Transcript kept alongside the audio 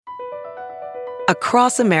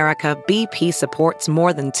Across America, BP supports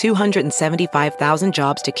more than 275,000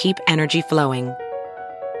 jobs to keep energy flowing.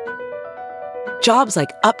 Jobs like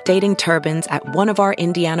updating turbines at one of our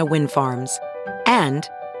Indiana wind farms and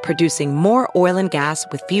producing more oil and gas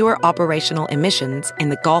with fewer operational emissions in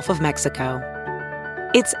the Gulf of Mexico.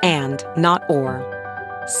 It's and, not or.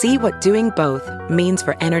 See what doing both means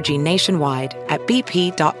for energy nationwide at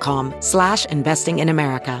bp.com/investing in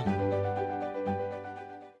America.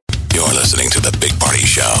 You're listening to The Big Party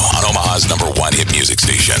Show on Omaha's #1 hit music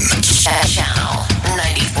station. Channel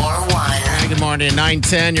 94.1. Good morning,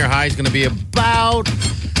 9:10. Your high is going to be about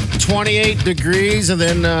 28 degrees, and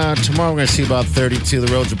then tomorrow we're going to see about 32.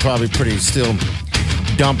 The roads are probably pretty still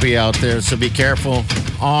dumpy out there, so be careful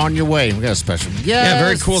on your way. We got a special guest. Yeah,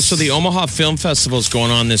 very cool. So the Omaha Film Festival is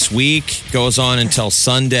going on this week. Goes on until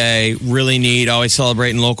Sunday. Really neat. Always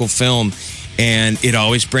celebrating local film. And it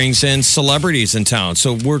always brings in celebrities in town.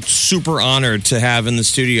 So we're super honored to have in the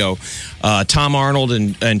studio Tom Arnold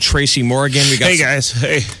and Tracy Morgan. We got hey, guys.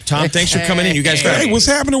 Hey. Tom, thanks for coming in. You guys got what's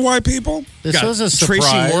happening, white people? This was a surprise.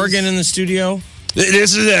 Tracy Morgan in the studio.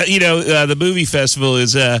 This is, the movie festival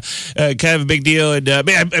is kind of a big deal. And,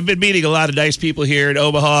 man, I've been meeting a lot of nice people here in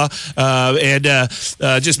Omaha and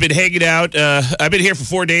just been hanging out. I've been here for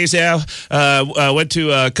 4 days now. Went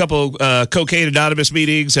to a couple Cocaine Anonymous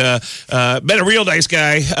meetings. Met a real nice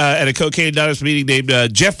guy at a Cocaine Anonymous meeting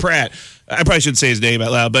named Jeff Pratt. I probably shouldn't say his name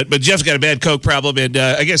out loud, but Jeff's got a bad coke problem, and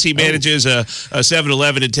I guess he manages a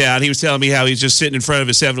 7-Eleven in town. He was telling me how he's just sitting in front of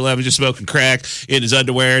a 7-Eleven just smoking crack in his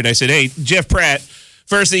underwear, and I said, hey, Jeff Pratt,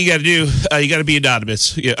 first thing you got to do, you got to be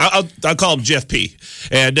anonymous. Yeah, I'll call him Jeff P.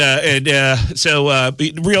 And so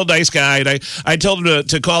real nice guy. And I told him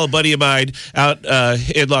to call a buddy of mine out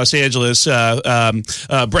in Los Angeles,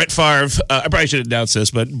 Brett Favre. I probably should announce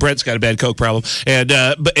this, but Brett's got a bad coke problem. And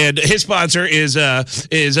his sponsor is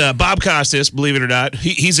Bob Costas. Believe it or not,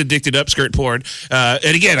 he's addicted to upskirt porn. And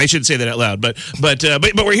again, I shouldn't say that out loud, but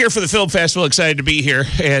we're here for the film festival. Excited to be here,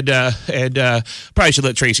 and probably should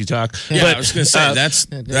let Tracy talk. Yeah, but I was going to say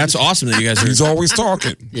that's awesome that you guys are. He's always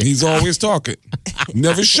talking. He's always talking.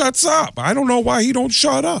 Never shuts up. I don't know why he don't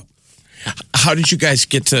shut up. How did you guys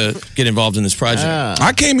get involved in this project?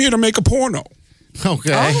 I came here to make a porno.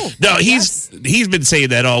 Okay. Oh, no, he's been saying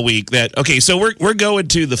that all week. So we're going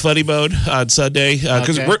to the Funny Bone on Sunday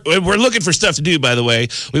because we're looking for stuff to do. By the way,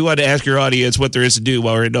 we wanted to ask your audience what there is to do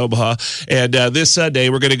while we're in Omaha. And this Sunday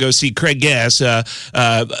we're going to go see Craig Gass.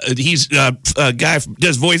 He's a guy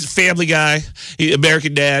does voice Family Guy,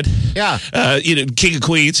 American Dad. Yeah. King of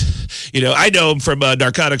Queens. I know him from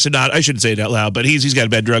Narcotics Anonymous. I shouldn't say it out loud, but he's got a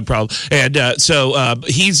bad drug problem. And so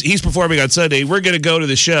he's performing on Sunday. We're going to go to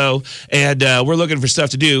the show, and we're looking for stuff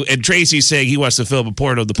to do, and Tracy's saying he wants to film a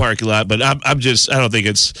porno in the parking lot, but I don't think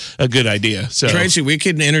it's a good idea. So Tracy, we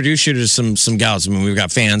could introduce you to some gals. I mean, we've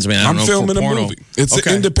got fans. I mean, I'm filming a movie. It's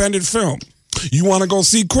an independent film. You want to go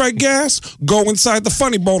see Craig Gass? Go inside the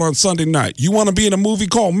Funny Bone on Sunday night. You want to be in a movie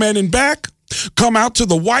called Men in Back? Come out to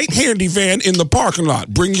the white handy van in the parking lot.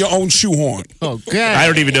 Bring your own shoehorn. Okay. I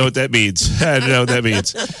don't even know what that means. I don't know what that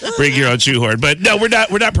means. Bring your own shoehorn. But no, we're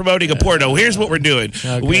not promoting a porno. Here's what we're doing.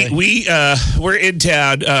 Okay. We're in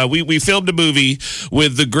town. We filmed a movie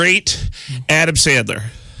with the great Adam Sandler.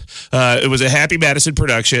 It was a Happy Madison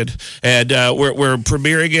production, and we're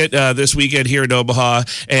premiering it this weekend here in Omaha.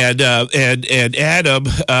 And Adam,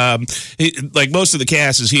 like most of the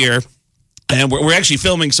cast, is here. And we're actually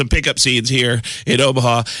filming some pickup scenes here in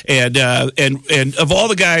Omaha, and of all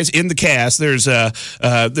the guys in the cast, there's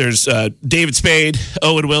David Spade,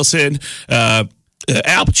 Owen Wilson, Al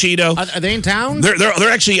Pacino. Are they in town?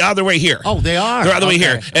 They're actually on their way here. Oh, they are. They're on their way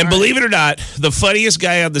here, and believe it or not, the funniest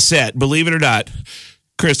guy on the set. Believe it or not.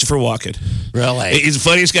 Christopher Walken. Really? He's the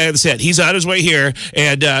funniest guy on the set. He's on his way here,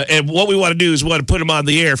 and what we want to do is we want to put him on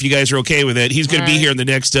the air if you guys are okay with it. He's going to be here in the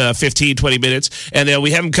next 15, 20 minutes, and then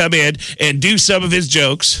we have him come in and do some of his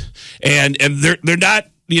jokes, and they're not,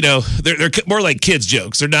 they're more like kids'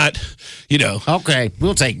 jokes. They're not, Okay,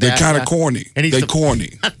 we'll take that. They're kind of corny. They're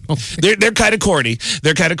corny. They're kind of corny.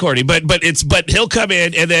 They're kind of corny. But he'll come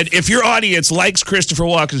in, and then if your audience likes Christopher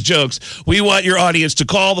Walken's jokes, we want your audience to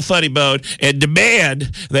call the Funny Bone and demand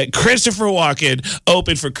that Christopher Walken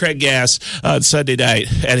open for Craig Gass on Sunday night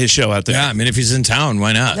at his show out there. Yeah, I mean, if he's in town,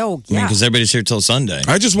 why not? No, yeah. Because everybody's here till Sunday.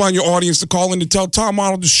 I just want your audience to call in and tell Tom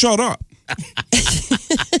Arnold to shut up.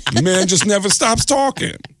 Man just never stops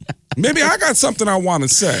talking. Maybe I got something I want to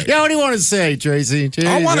say. Yeah, what do you want to say, Tracy? Jeez,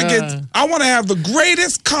 I want to have the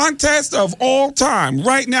greatest contest of all time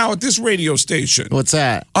right now at this radio station. What's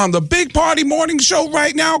that? On the Big Party Morning Show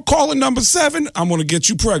right now, caller number 7, I'm going to get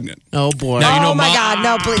you pregnant. Oh, boy. Now, you know, oh, my God.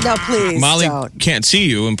 No, please. Molly don't. can't see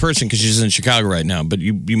you in person because she's in Chicago right now, but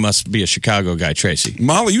you must be a Chicago guy, Tracy.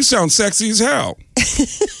 Molly, you sound sexy as hell.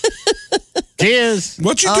 Cheers.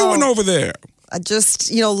 What you doing over there? I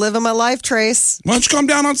just, living my life, Trace. Why don't you come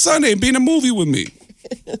down on Sunday and be in a movie with me?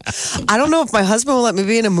 I don't know if my husband will let me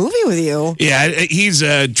be in a movie with you. Yeah,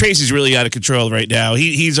 Tracy's really out of control right now.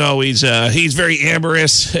 He's always he's very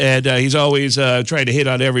amorous, and he's always trying to hit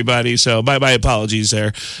on everybody. So my apologies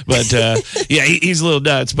there, but yeah, he's a little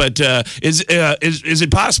nuts. But is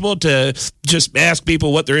it possible to just ask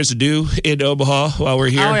people what there is to do in Omaha while we're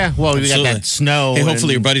here? Oh yeah, well we got that snow. Hey,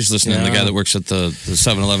 hopefully your buddy's listening. The guy that works at the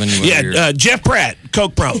 7-Eleven. Yeah, Jeff Pratt,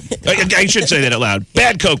 Coke problem. I should say that out loud.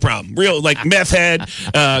 Bad Coke problem. Real meth head.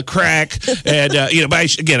 Crack, and but I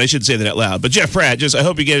shouldn't say that out loud. But Jeff Pratt, I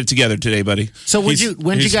hope you get it together today, buddy. So when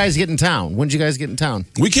did you guys get in town? When did you guys get in town?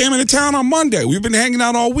 We came into town on Monday. We've been hanging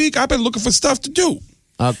out all week. I've been looking for stuff to do.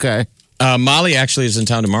 Okay. Molly actually is in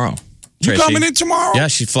town tomorrow. You Tracy. coming in tomorrow? Yeah,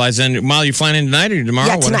 she flies in. Molly, you flying in tonight or tomorrow?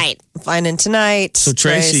 Yeah, tonight. I'm flying in tonight. So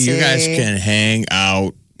Tracy, you guys can hang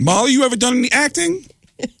out. Molly, you ever done any acting?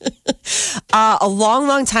 A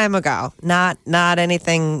long time ago. Not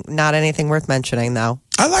anything worth mentioning though.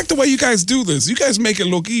 I like the way you guys do this. You guys make it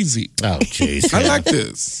look easy. Oh, jeez. I like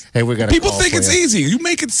this. Hey, we got people think it's easy. You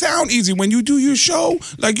make it sound easy when you do your show.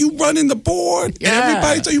 Like you running the board and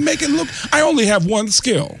everybody, so you make it look. I only have one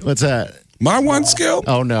skill. What's that? My one skill?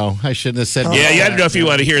 Oh no, I shouldn't have said. Yeah, I don't know if you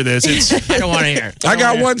want to hear this. I don't want to hear it. I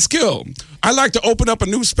got one skill. I like to open up a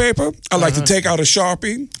newspaper. I like to take out a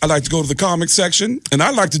Sharpie. I like to go to the comic section. And I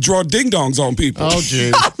like to draw ding-dongs on people. Oh,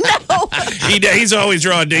 geez. He's always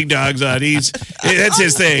drawing ding-dongs on. That's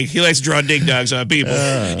his thing. He likes to draw ding-dongs on people.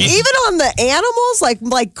 Even on the animals,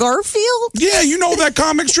 like Garfield? Yeah, you know that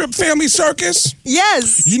comic strip Family Circus?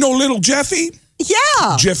 Yes. You know Little Jeffy?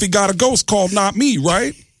 Yeah. Jeffy got a ghost called Not Me,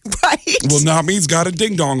 right? Right. Well, Not Me's got a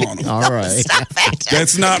ding-dong on him. All right.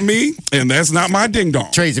 That's not me, and that's not my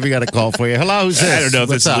ding-dong. Tracy, we got a call for you. Hello, who's this? I don't know if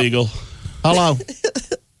What's it's up? legal. Hello.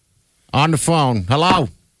 On the phone. Hello.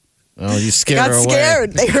 Oh, you scared Got her away.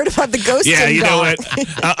 scared. They heard about the ghost Yeah, ding you know dong.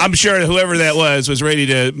 what? I'm sure whoever that was ready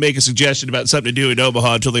to make a suggestion about something to do in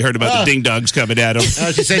Omaha until they heard about the ding-dongs coming at them.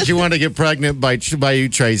 She said she wanted to get pregnant by you,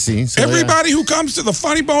 Tracy. So, Everybody who comes to the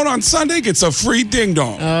Funny Bone on Sunday gets a free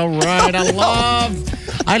ding-dong. All right.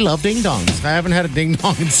 I love ding-dongs. I haven't had a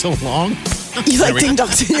ding-dong in so long. You like ding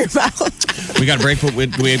dongs in your mouth. We got a break, but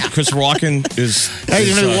we have Christopher Walken is. Hey,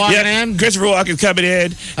 you know, walking in? Christopher Walken's coming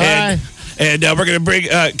in. And we're going to bring,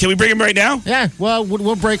 can we bring him right now? Yeah, well,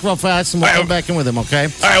 we'll break real fast and we'll come back in with him, okay?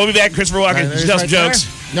 All right, we'll be back. Christopher Walken, tell some jokes.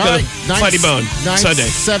 All right, Funny Bone, Sunday.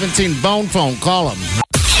 917 Bone Phone, call him.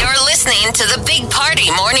 You're listening to the Big Party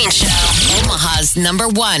Morning Show. Omaha's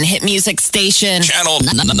 #1 hit music station. Channel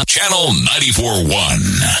 94.1.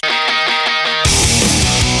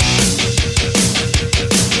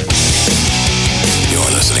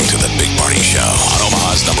 You're listening to the Big Party Show on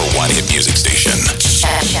Omaha's #1 hit music station.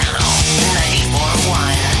 Channel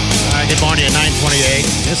 94.1. Good morning at 9:28.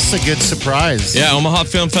 This is a good surprise. Yeah, Omaha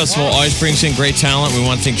Film Festival always brings in great talent. We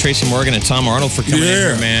want to thank Tracy Morgan and Tom Arnold for coming in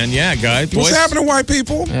here, man. Yeah, guys. What's happening, white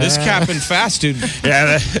people? This happened fast, dude.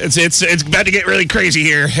 Yeah, it's about to get really crazy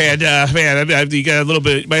here, and man, you got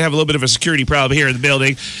might have a little bit of a security problem here in the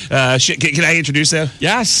building. Can I introduce them?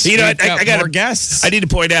 Yes. You know, I got more guests. I need to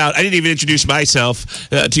point out, I didn't even introduce myself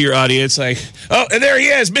to your audience. Like, oh, and there he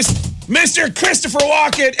is, Mr. Christopher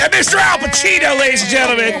Walken and Mr. Al Pacino, ladies and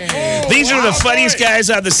gentlemen. These are the funniest guys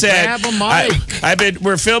on the set. Grab a mic.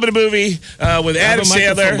 We're filming a movie with Adam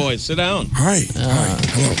Sandler. Boys, sit down. Hi.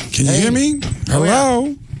 Hello. Can you hear me?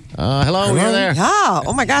 Hello. Hello, you're there. Yeah.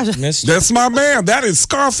 Oh my gosh. That's my man. That is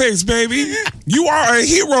Scarface, baby. You are a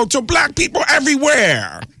hero to black people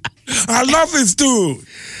everywhere. I love this dude.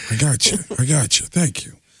 I got you. Thank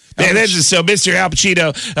you. And so Mr. Al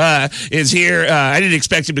Pacino is here. I didn't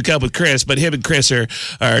expect him to come with Chris, but him and Chris are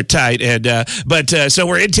tight. And so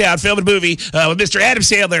we're in town filming a movie with Mr. Adam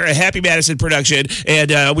Sandler, a Happy Madison production.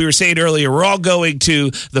 And we were saying earlier, we're all going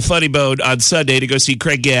to the Funny Bone on Sunday to go see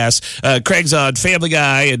Craig Gass. Craig's on Family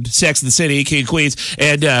Guy and Sex and the City, King of Queens.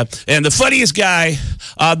 And the funniest guy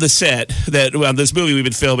on the set that on this movie we've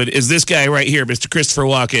been filming is this guy right here, Mr. Christopher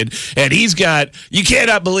Walken. And he's got, you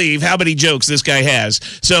cannot believe how many jokes this guy has.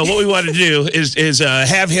 So so what we want to do is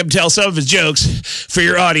have him tell some of his jokes for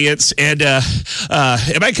your audience. And am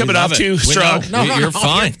I coming off too strong? No, you're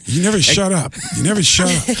fine. You never shut up. You never shut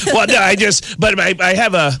up. Well, no, I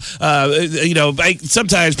have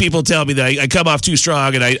sometimes people tell me that I come off too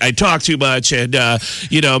strong and I talk too much. And,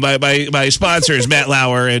 my sponsor is Matt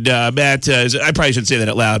Lauer. And Matt, I probably shouldn't say that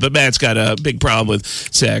out loud, but Matt's got a big problem with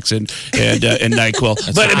sex and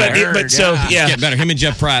NyQuil. But Getting better. Him and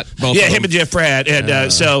Jeff Pratt. Both him and Jeff Pratt. And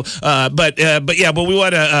but we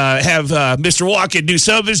want to have Mr. Walken do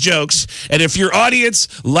some of his jokes. And if your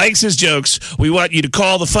audience likes his jokes, we want you to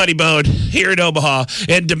call the Funny Bone here in Omaha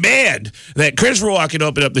and demand that Christopher Walken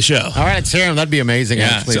open up the show. All right, let's hear him. That'd be amazing,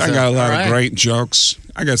 actually. So I got a lot of great jokes.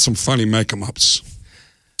 I got some funny make-em-ups.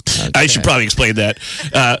 Okay. I should probably explain that.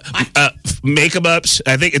 Make-em-ups,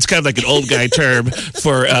 I think it's kind of like an old guy term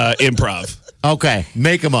for improv. Okay,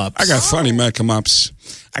 make-em-ups. I got funny make-em-ups.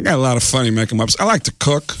 I got a lot of funny make-em-ups. I like to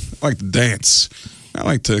cook. I like to dance. I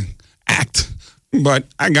like to act. But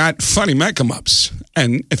I got funny make-em-ups.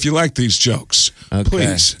 And if you like these jokes,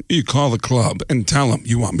 please, you call the club and tell them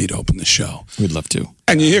you want me to open the show. We'd love to.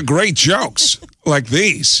 And you hear great jokes like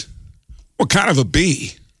these. What kind of a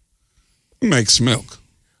bee makes milk?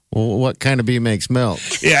 Well, what kind of bee makes milk?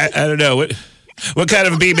 Yeah, I don't know. What kind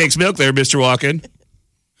of a bee makes milk there, Mr. Walken?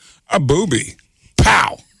 A booby.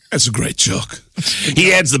 Pow. That's a great joke.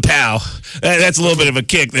 He adds the pow. That's a little bit of a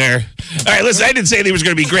kick there. All right, listen, I didn't say they was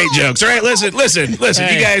going to be great jokes. All right, listen.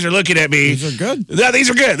 Hey, you guys are looking at me. These are good. No, these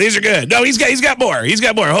are good. No, he's got more.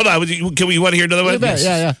 Hold on. Can we want to hear another one?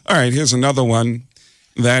 Yeah. All right, here's another one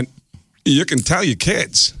that you can tell your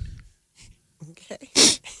kids. Okay.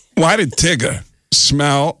 Why did Tigger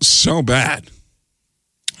smell so bad?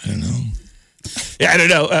 I don't know. Yeah, I don't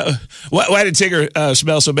know. Why did Tigger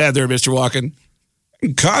smell so bad there, Mr. Walken?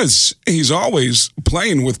 Because he's always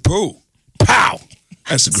playing with poo. Pow!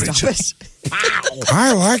 That's a great joke.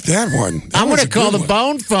 I like that one. I'm going to call the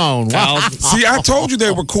bone phone. Wow. See, I told you they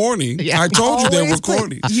were corny. Yeah. I told you they were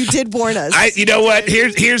corny. You did warn us. You know what?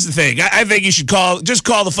 Here's the thing. I think you should call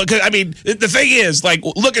the phone. Cause, I mean, the thing is, like,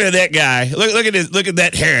 looking at that guy, look at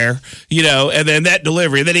that hair, and then that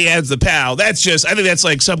delivery, and then he adds the pow. I think that's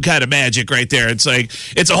like some kind of magic right there. It's like,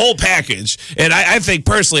 it's a whole package. And I think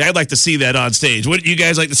personally, I'd like to see that on stage. Wouldn't you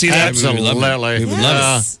guys like to see that? Absolutely. We would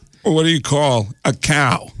love it. What do you call a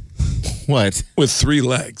cow What? with 3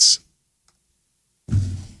 legs?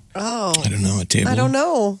 Oh. I don't know. A table. I don't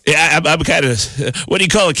know. Yeah, I'm kind of. What do you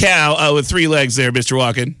call a cow with 3 legs there, Mr.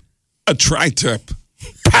 Walken? A tri-tip.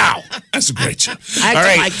 Pow! That's a great joke.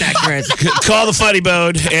 I like that, Chris. Call the Funny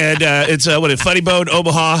Bone, and it's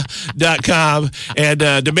funnyboneomaha.com, and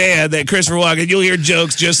demand that Christopher Walken, you'll hear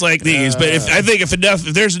jokes just like these. But if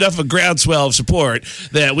there's enough of a groundswell of support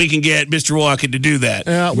that we can get Mr. Walken to do that.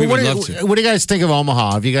 We would love to. What do you guys think of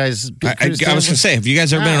Omaha? Have you guys? I was going to say, have you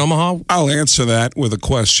guys ever been in Omaha? I'll answer that with a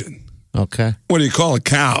question. Okay. What do you call a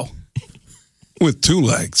cow with 2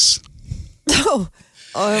 legs? Oh.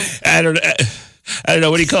 I don't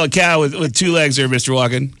know. What do you call a cow with 2 legs there, Mr.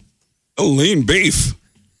 Walken? A lean beef.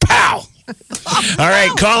 Pow! All right,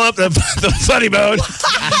 call up the Funny Bone.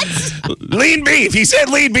 Lean beef. He said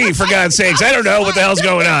lean beef, for God's sakes. I don't know what the hell's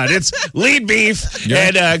going on. It's lean beef.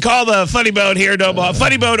 Yeah. And call the Funny Bone here in Omaha,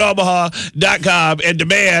 funnyboneomaha.com, and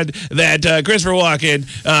demand that Christopher Walken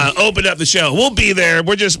open up the show. We'll be there.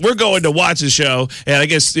 We're going to watch the show. And I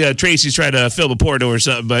guess Tracy's trying to film a porno or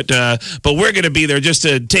something, but we're going to be there just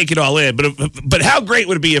to take it all in. But how great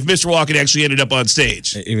would it be if Mr. Walken actually ended up on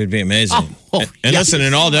stage? It would be amazing. And listen,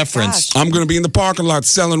 in all deference, I'm going to be in the parking lot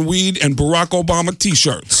selling weed and Barack Obama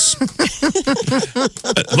T-shirts.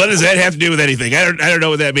 What does that have to do with anything? I don't know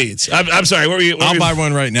what that means. I'm sorry. I'll buy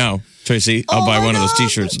one right now, Tracy. I'll buy one of those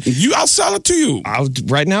T-shirts. I'll sell it to you.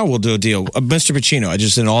 Right now, we'll do a deal. Mr. Pacino, I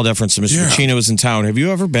just in all deference to Mr. Pacino is in town. Have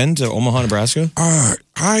you ever been to Omaha, Nebraska? I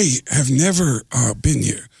have never been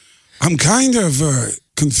here. I'm kind of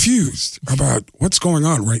confused about what's going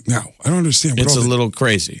on right now. I don't understand. It's a little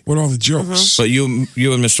crazy. What all the jokes? But you and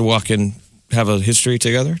Mr. Walken have a history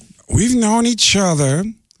together? We've known each other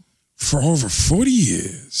for over 40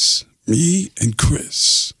 years, me and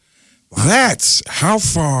Chris. That's how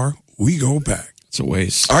far we go back. It's a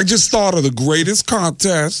waste. I just thought of the greatest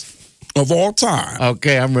contest of all time.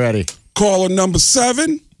 Okay, I'm ready. Caller number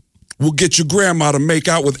 7 will get your grandma to make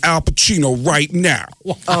out with Al Pacino right now.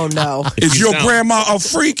 Oh, no. Is your grandma a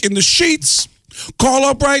freak in the sheets? Call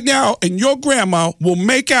up right now, and your grandma will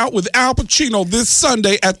make out with Al Pacino this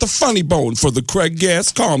Sunday at the Funny Bone for the Craig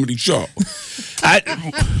Gass Comedy Show.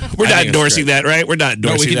 We're not endorsing that, right? We're not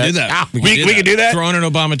endorsing we can that. do that. We can do that? Throw on an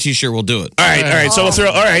Obama t-shirt, we'll do it. All right. So we'll throw.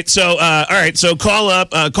 All right. So call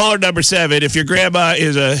up. Caller number 7. If your grandma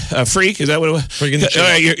is a freak, is that what it was? Freak in the sheets. All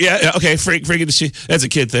right. Yeah. Okay. Freak in the sheets. That's a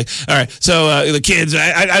kid thing. All right. So the kids.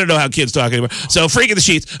 I don't know how kids talk anymore. So freak in the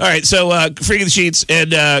sheets. All right. So freak in the sheets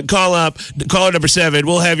and call up. Caller number 7.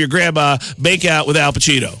 We'll have your grandma make out with Al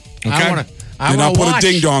Pacino. Okay. And I'll put a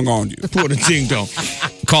ding-dong on you. Put a ding-dong.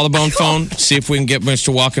 Call the bone phone. See if we can get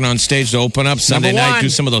Mr. Walken on stage to open up Sunday night. Do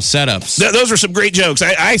some of those setups. Those were some great jokes.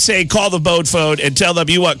 I say call the bone phone and tell them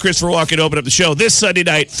you want Christopher Walken to open up the show this Sunday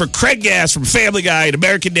night for Craig Gass from Family Guy and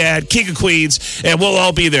American Dad, King of Queens, and we'll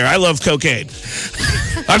all be there. I love cocaine.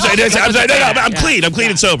 I'm sorry. No, I'm clean. I'm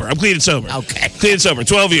clean and sober. Okay. Clean and sober.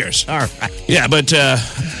 12 years. All right. Yeah, but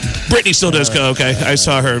Brittany still does coke. I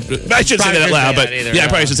saw her. I shouldn't say that out loud, but I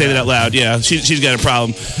probably should say that out loud. Yeah, she's got a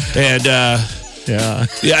problem, and I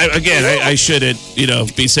shouldn't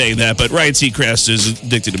be saying that. But Ryan Seacrest is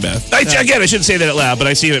addicted to meth. I shouldn't say that out loud, but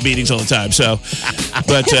I see him at meetings all the time. So,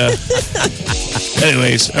 but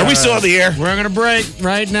anyways, are we still on the air? We're gonna break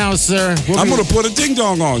right now, sir. I'm gonna put a ding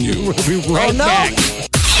dong on you. We'll be right back.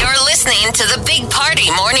 You're listening to the Big Party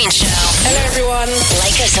Morning Show. Hello, everyone.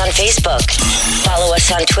 Like us on Facebook. Follow us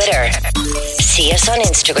on Twitter. See us on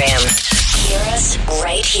Instagram. Hear us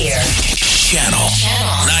right here. Channel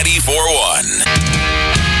 94.1.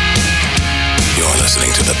 You're listening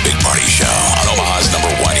to the Big Party Show on Omaha's #1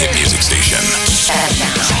 hit music station. Channel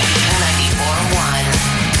 94.1.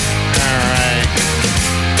 All right.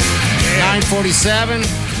 9:47.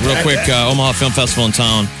 Real quick, Omaha Film Festival in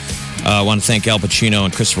town. I want to thank Al Pacino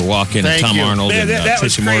and Christopher Walken and Tom Arnold and that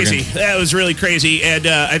was Tracy crazy. Morgan. That was really crazy. And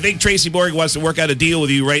I think Tracy Morgan wants to work out a deal with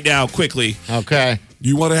you right now, quickly. Okay.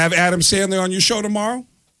 You want to have Adam Sandler on your show tomorrow?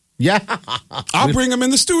 Yeah. I'll bring him in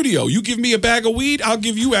the studio. You give me a bag of weed, I'll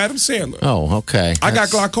give you Adam Sandler. Oh, okay. I got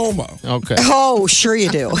glaucoma. Okay. Oh, sure you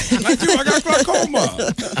do. I do. I got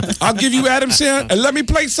glaucoma. I'll give you Adam Sandler, and let me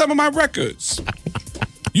play some of my records.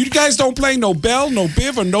 You guys don't play no Bell, no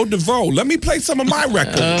Biv, or no DeVoe. Let me play some of my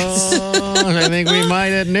records. Oh, I think we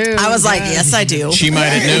might at noon. I was like, yes, I do. She might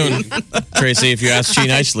at noon. Tracy, if you ask Chi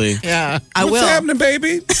nicely. Yeah. I will. What's happening,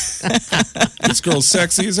 baby? This girl's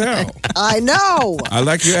sexy as hell. I know. I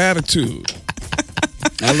like your attitude.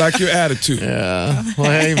 Yeah.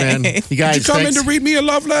 Well, hey, man. You guys Did you come in to read me a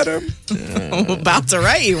love letter? I'm about to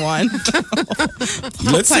write you one.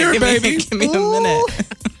 Let's hear it, baby. Give me a minute.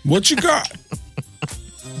 What you got?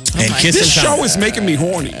 And kiss This and tell. show is making me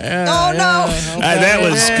horny. Oh, no. That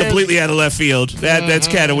was completely out of left field. That's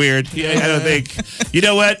kind of weird. Yeah, I don't think. You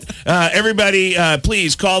know what? Everybody,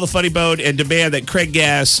 please call the Funny Bone and demand that Craig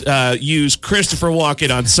Gass use Christopher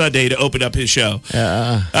Walken on Sunday to open up his show.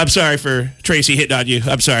 I'm sorry for Tracy hitting on you.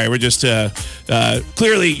 I'm sorry. We're just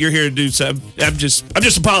clearly you're here to do something. I'm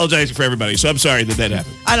just apologizing for everybody. So I'm sorry that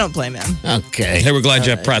happened. I don't blame him. Okay. Hey, we're glad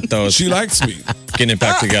Jeff Pratt, though, is She likes me. getting it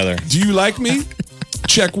back together. Do you like me?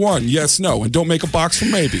 Check 1, yes, no, and don't make a box for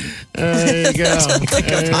maybe. There you go. I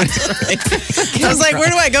was like, where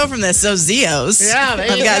do I go from this? So Zio's. Yeah,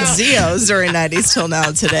 there I've you got go. Zio's during 90s till now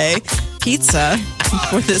today. Pizza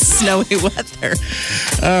for this snowy weather.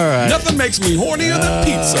 All right. Nothing makes me hornier than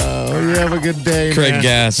pizza. Oh, you have a good day, Craig man.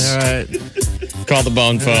 Gass. All right. Call the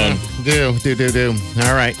bone phone. Do.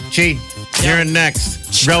 All right. Chi, you're in next.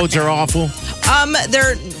 Roads are awful.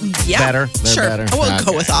 They're Better. They're sure. better. I will go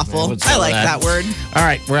Okay. with awful. Let's I go like with that word. All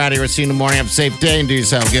right. We're out of here. We'll see you in the morning. Have a safe day and do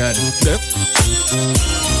yourself good.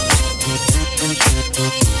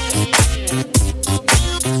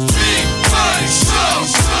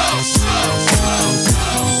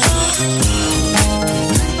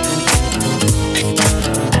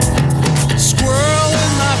 Squirrel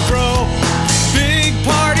in my fro, big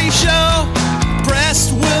party show.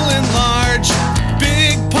 Breast will enlarge,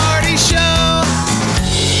 big party show.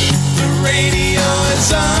 The radio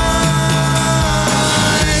is on.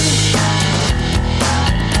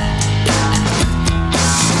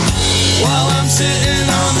 While I'm sitting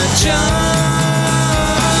on the john.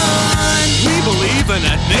 We believe in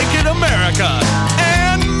a naked America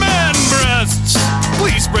and man breasts.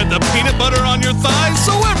 Please spread the peanut butter on your thighs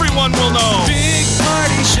so everyone will know. Big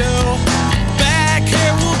party show. Back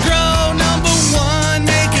hair will grow. Number 1,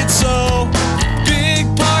 make it so. Big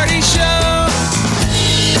party show.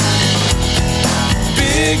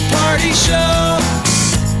 Big party show.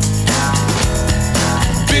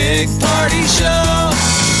 Big party show.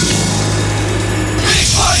 Big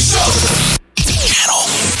party show. Channel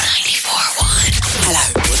 94.1. Hello.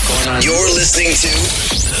 What's going on, You're listening to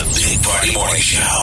The Big Party Morning Show.